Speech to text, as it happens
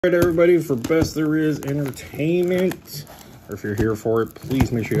Alright everybody, for Best There Is Entertainment, or if you're here for it,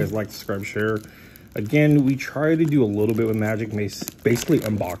 please make sure you guys like, subscribe, share. Again, we try to do a little bit with Magic, basically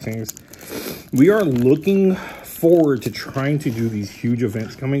unboxings. We are looking forward to trying to do these huge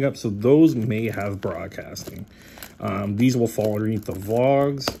events coming up, so those may have broadcasting. These will fall underneath the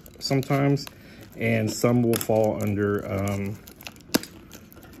vlogs sometimes, and some will fall under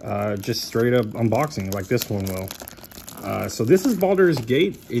just straight up unboxing, like this one will. So this is Baldur's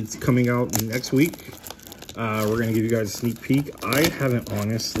Gate. It's coming out next week. We're going to give you guys a sneak peek. I haven't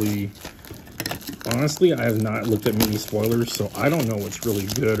honestly, I have not looked at many spoilers, so I don't know what's really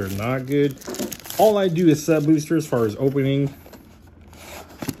good or not good. All I do is set boosters as far as opening.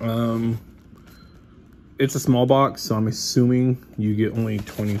 It's a small box, so I'm assuming you get only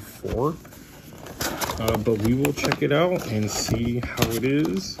 24. But we will check it out and see how it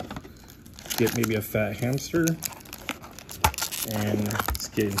is. Get maybe a fat hamster. And let's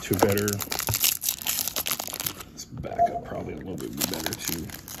get into better. Let's back up probably a little bit better too.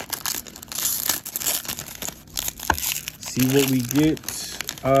 See what we get.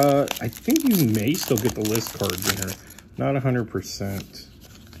 I think you may still get the list cards in here. Not 100%.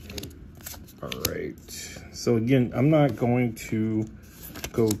 All right. So again, I'm not going to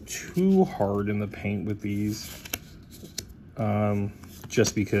go too hard in the paint with these.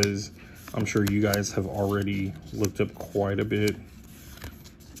 Just because I'm sure you guys have already looked up quite a bit.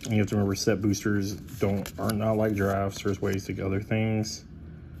 And you have to remember, set boosters are not like drafts. There's ways to get other things.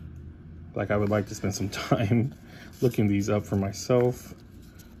 Like, I would like to spend some time looking these up for myself.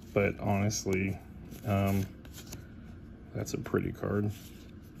 But honestly, that's a pretty card.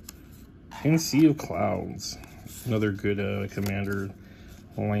 And Sea of Clouds. Another good commander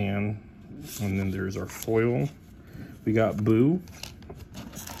land. And then there's our foil. We got Boo.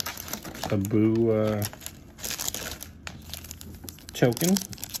 A Boo token,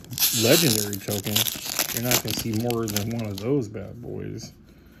 legendary token. You're not going to see more than one of those bad boys.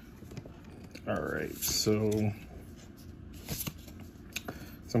 All right, so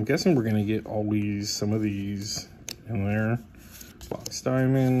I'm guessing we're going to get some of these in there. Box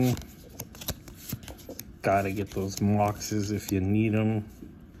Diamond. Gotta get those Moxes if you need them.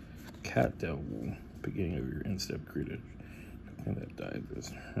 Cat Devil. Beginning of your end step created. And that died this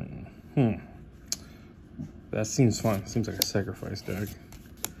turn. That seems fun. Seems like a sacrifice deck.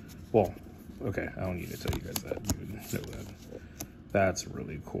 Well, okay, I don't need to tell you guys that. You would know that. That's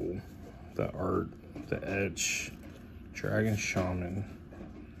really cool. The art, the etch, Dragon Shaman.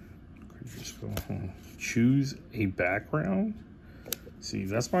 Choose a background. See,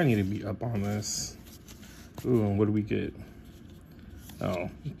 that's why I need to be up on this. Ooh, and what do we get? Oh,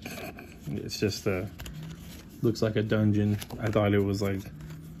 it's just looks like a dungeon. I thought it was like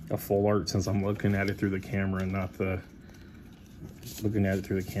a full art since I'm looking at it through the camera and not the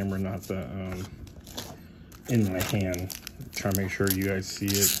in my hand. Try to make sure you guys see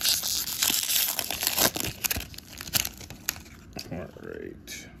it. All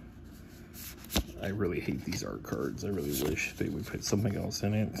right. I really hate these art cards. I really wish they would put something else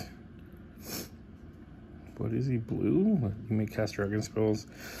in it. What is he? Blue? You may cast dragon spells.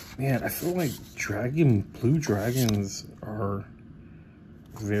 Man, I feel like blue dragons are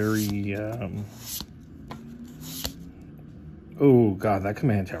very oh god, that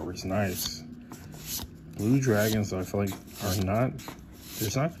command tower is nice. Blue dragons, I feel like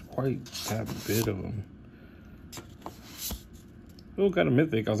there's not quite that bit of them. Oh, got a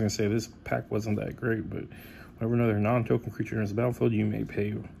mythic. I was gonna say this pack wasn't that great, but whenever another non-token creature enters the battlefield, you may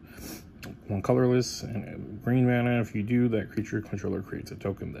pay one colorless and green mana. If you do, that creature controller creates a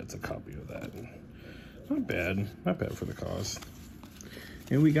token that's a copy of that. Not bad. Not bad for the cost.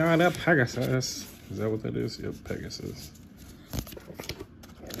 And we got a Pegasus. Is that what that is? Yep, Pegasus.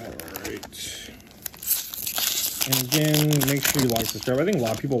 Alright. And again, make sure you like, subscribe. I think a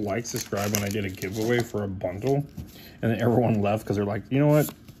lot of people like, subscribe when I did a giveaway for a bundle. And then everyone left because they're like, you know what?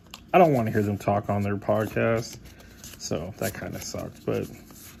 I don't want to hear them talk on their podcast. So that kind of sucked. But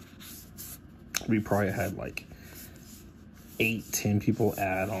we probably had like 8-10 people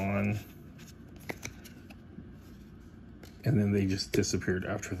add on. And then they just disappeared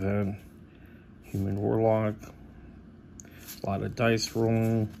after that. Human Warlock. A lot of dice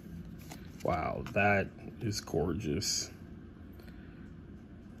rolling. Wow, that is gorgeous.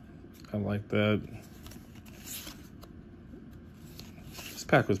 I like that. This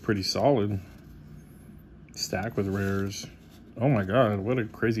pack was pretty solid. Stack with rares. Oh my god, what a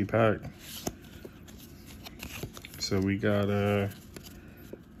crazy pack. So we got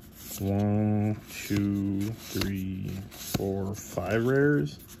 1, 2, 3, 4, 5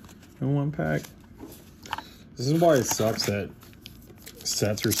 rares in one pack. This is why it sucks that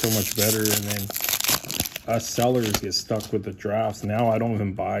sets are so much better, and then us sellers get stuck with the drafts. Now I don't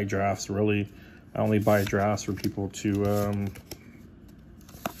even buy drafts, really. I only buy drafts for people to,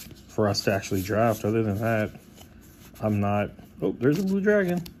 for us to actually draft. Other than that, I'm not, oh, there's a blue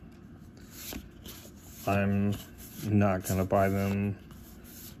dragon. I'm not going to buy them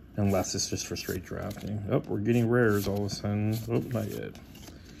unless it's just for straight drafting. Oh, we're getting rares all of a sudden. Oh, not yet.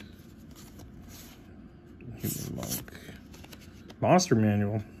 Human Monk. Monster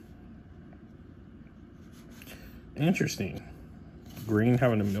Manual. Interesting. Green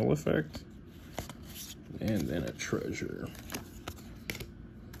having a mill effect. And then a treasure.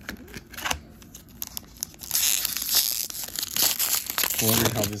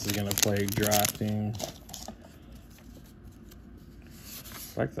 Wondering how this is going to play drafting.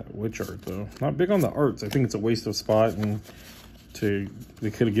 I like that witch art though. Not big on the arts. I think it's a waste of spot, and they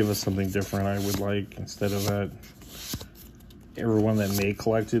could have given us something different. I would like, instead of that. Everyone that may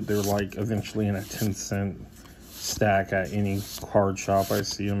collect it, they're like eventually in a 10-cent stack at any card shop I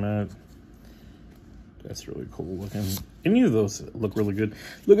see them at. That's really cool looking. Any of those look really good.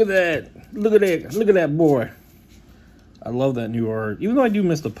 Look at that. Look at that. Look at that boy. I love that new art. Even though I do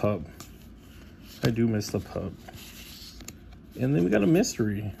miss the pup. I do miss the pup. And then we got a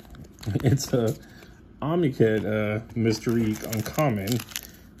mystery. It's a Omnicat mystery uncommon.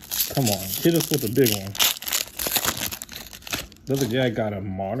 Come on, hit us with a big one. The other day I got a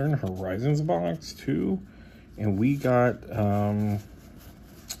Modern Horizons box too. And we got a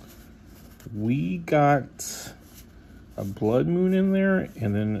Blood Moon in there,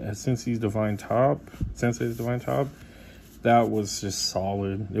 and then a Sensei's Divine Top. That was just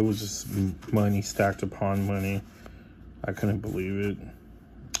solid. It was just money stacked upon money. I couldn't believe it.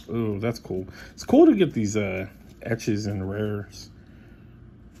 Oh, that's cool. It's cool to get these etches and rares.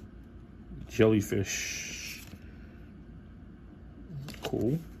 Jellyfish.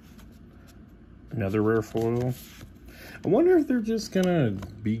 Cool. Another rare foil. I wonder if they're just gonna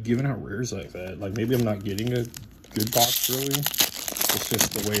be giving out rares like that. Like, maybe I'm not getting a good box, really. It's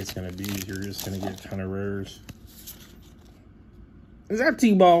just the way it's gonna be. You're just gonna get a ton of rares. Is that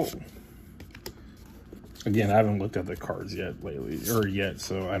T-Ball? Again, I haven't looked at the cards yet,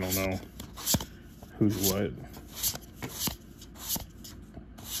 so I don't know who's what.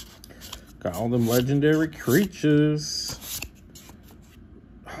 Got all them legendary creatures.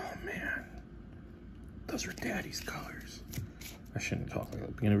 Oh, man. Those are daddy's colors. I shouldn't talk like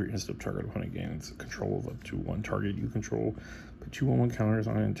that. Beginning of your instant target of 100 gains control of up to one target you control. Put 2/1 counters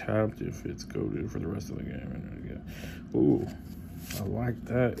on and tapped if it's goaded for the rest of the game. Ooh, I like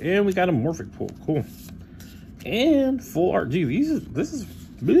that. And we got a Morphic Pool. Cool. And full art. Gee, this is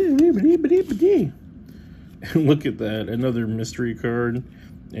look at that. Another mystery card.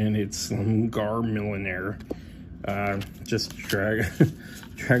 And it's Gar Millionaire. Just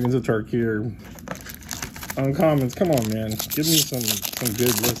Dragons of Tarkir. Uncommons. Come on, man. Give me some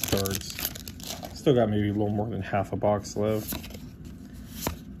good list cards. Still got maybe a little more than half a box left.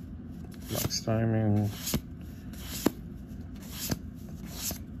 Box timing.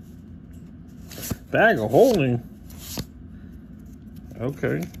 Bag of holding.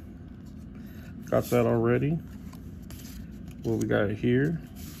 Okay. Got that already. What we got here?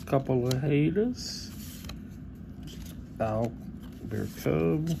 Couple of haters. Bear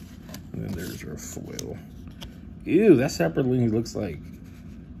Cub. And then there's our foil. Ew, that separately looks like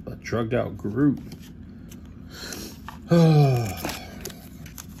a drugged out Groot. God,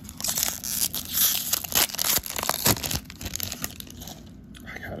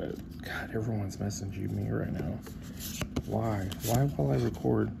 everyone's messaging me right now. Why? Why will I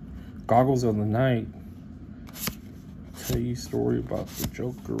record? Goggles of the Night. Tell you a story about the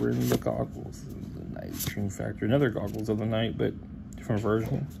Joker in the goggles of the night. Dream Factor. Another Goggles of the Night, but different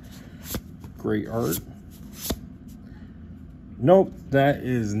version. Great art. Nope, that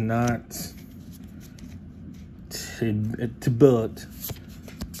is not Tibet.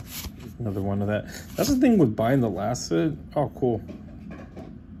 Another one of that. That's the thing with buying the last set. Oh, cool.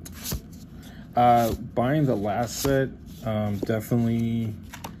 Buying the last set, definitely,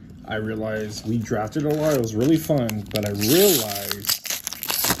 I realized we drafted a lot. It was really fun, but I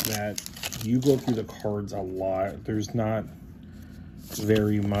realized that you go through the cards a lot. There's not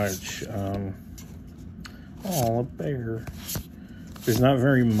very much, oh, a bear. There's not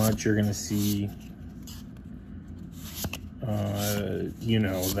very much you're going to see, you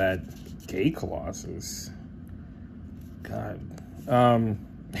know, that Gate Colossus. God.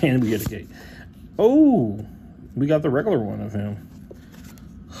 And we get a Gate. Oh, we got the regular one of him.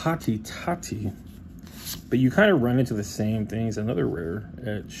 Hati Tati. But you kind of run into the same things. Another rare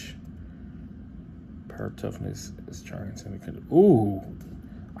etch. Power toughness is Giants and it. Ooh,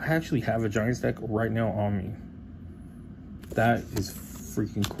 I actually have a Giants deck right now on me. That is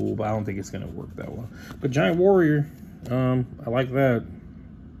freaking cool, but I don't think it's gonna work that well. But Giant Warrior, I like that.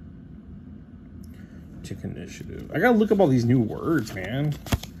 Tick Initiative. I gotta look up all these new words, man.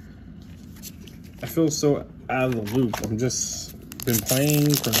 I feel so out of the loop. I'm just been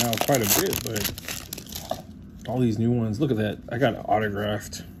playing for now quite a bit, but all these new ones. Look at that. I got it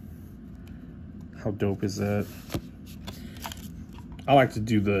autographed. How dope is that? I like to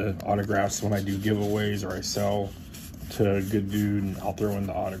do the autographs when I do giveaways or I sell to a good dude, and I'll throw in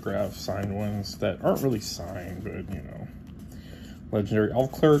the autograph signed ones that aren't really signed, but you know. Legendary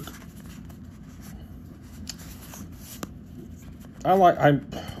Elf Clerk. Oh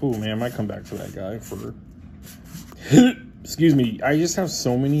man, I might come back to that guy for excuse me. I just have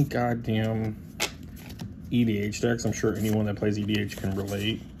so many goddamn EDH decks. I'm sure anyone that plays EDH can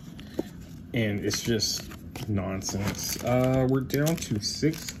relate. And it's just nonsense. We're down to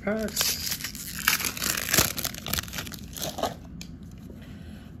 6 packs.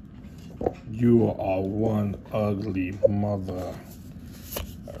 You are one ugly mother.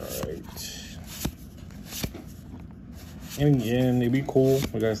 Alright. And again, it'd be cool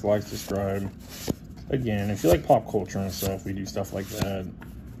if you guys like, subscribe. Again, if you like pop culture and stuff, we do stuff like that.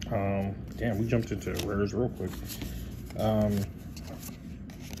 Damn, we jumped into rares real quick.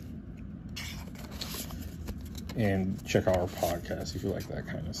 And check out our podcast if you like that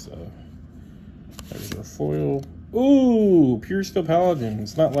kind of stuff. There's our foil. Ooh, Pure Steel Paladin.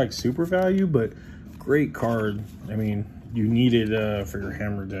 It's not like super value, but great card. I mean, you need it for your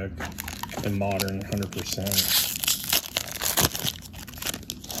hammer deck in Modern, 100%.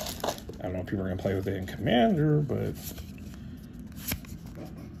 I don't know if people are going to play with it in Commander, but...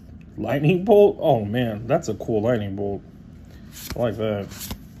 Lightning Bolt? Oh, man, that's a cool Lightning Bolt. I like that.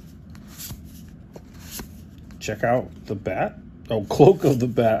 Check out the bat. Oh, Cloak of the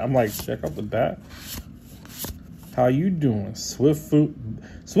Bat. I'm like, check out the bat. How you doing? Swiftfoot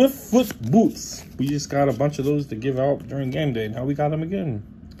boots. We just got a bunch of those to give out during game day. Now we got them again.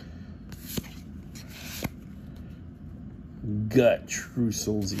 Gut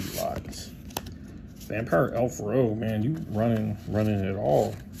Trussel Lot. Vampire Elf Row. Man, you running it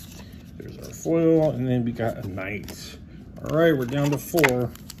all. There's our foil, and then we got a knight. All right, we're down to 4.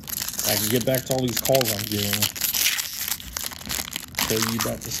 I can get back to all these calls I'm getting. Tell you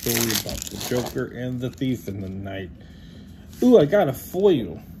about the story about the Joker and the Thief and the Knight. Ooh, I got a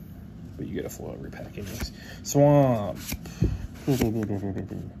foil. But you get a foil every pack anyways. Swamp.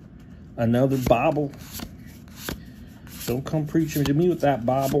 Another bobble. Don't come preaching to me with that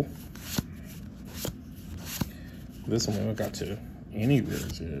bobble. This one I got to any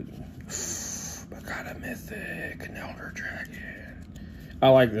rares yet. I got a mythic, an Elder Dragon. I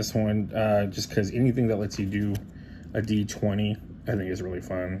like this one just because anything that lets you do a D20, I think is really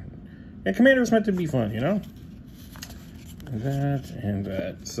fun. And Commander is meant to be fun, you know? And that and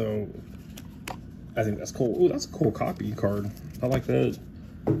that. So I think that's cool. Ooh, that's a cool copy card. I like that.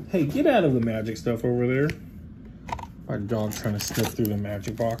 Hey, get out of the Magic stuff over there. My dog's trying to sniff through the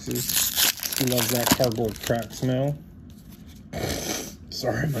Magic boxes. He loves that cardboard crack smell.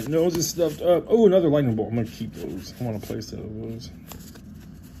 Sorry, my nose is stuffed up. Oh, another Lightning Bolt. I'm going to keep those. I want to play a set of those.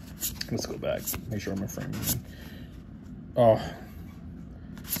 Let's go back. Make sure I'm in frame. Oh,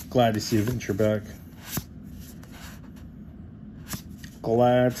 glad to see Adventure back.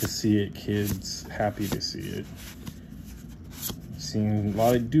 Glad to see it, kids. Happy to see it. Seeing a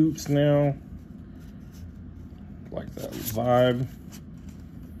lot of dupes now. Like that vibe.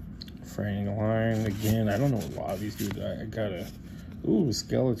 Fraying line again. I don't know a lot of these dudes. I gotta. Ooh,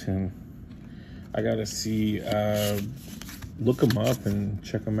 skeleton. I gotta see. Look them up and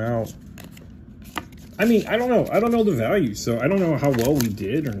check them out. I mean, I don't know. I don't know the value, so I don't know how well we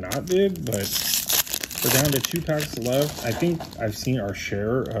did or not did, but we're down to 2 packs left. I think I've seen our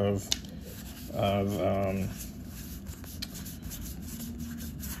share of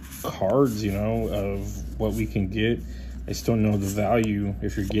cards, you know, of what we can get. I still know the value,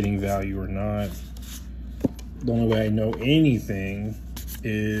 if you're getting value or not. The only way I know anything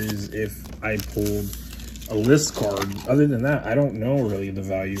is if I pulled a list card. Other than that, I don't know really the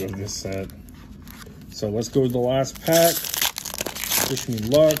value of this set. So let's go to the last pack. Wish me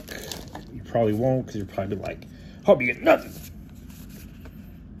luck. You probably won't, because you're probably like, hope you get nothing.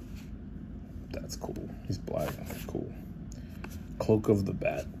 That's cool. He's black. Cool. Cloak of the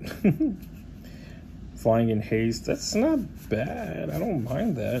Bat. Flying in Haste. That's not bad. I don't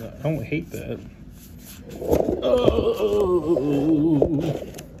mind that. I don't hate that. Oh.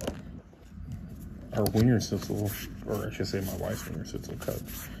 Our Winter Sizzle, or I should say my wife's Winter Sizzle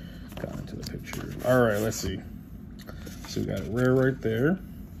Got into the picture. All right, let's see. So we got a rare right there.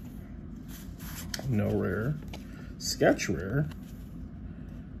 No rare. Sketch rare.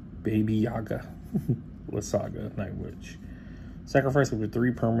 Baby Yaga. Lasaga, Night Witch. Sacrifice up to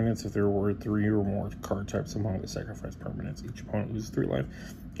 3 permanents if there were 3 or more card types among the sacrifice permanents. Each opponent loses 3 life,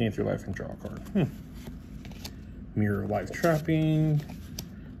 gain 3 life, and draw a card. Mirror Life Trapping.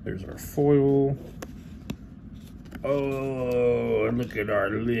 There's our foil. Oh, look at our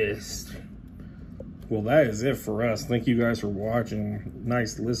list. Well, that is it for us. Thank you guys for watching.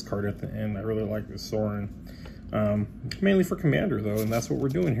 Nice list card at the end. I really like this Sorin. Mainly for Commander, though, and that's what we're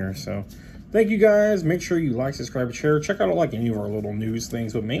doing here. So, thank you guys. Make sure you like, subscribe, and share. Check out like any of our little news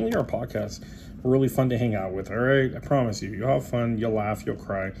things, but mainly our podcasts. We're really fun to hang out with, all right? I promise you. You'll have fun. You'll laugh. You'll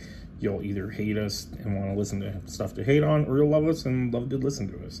cry. You'll either hate us and want to listen to stuff to hate on, or you'll love us and love to listen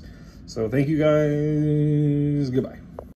to us. So, thank you guys. Goodbye.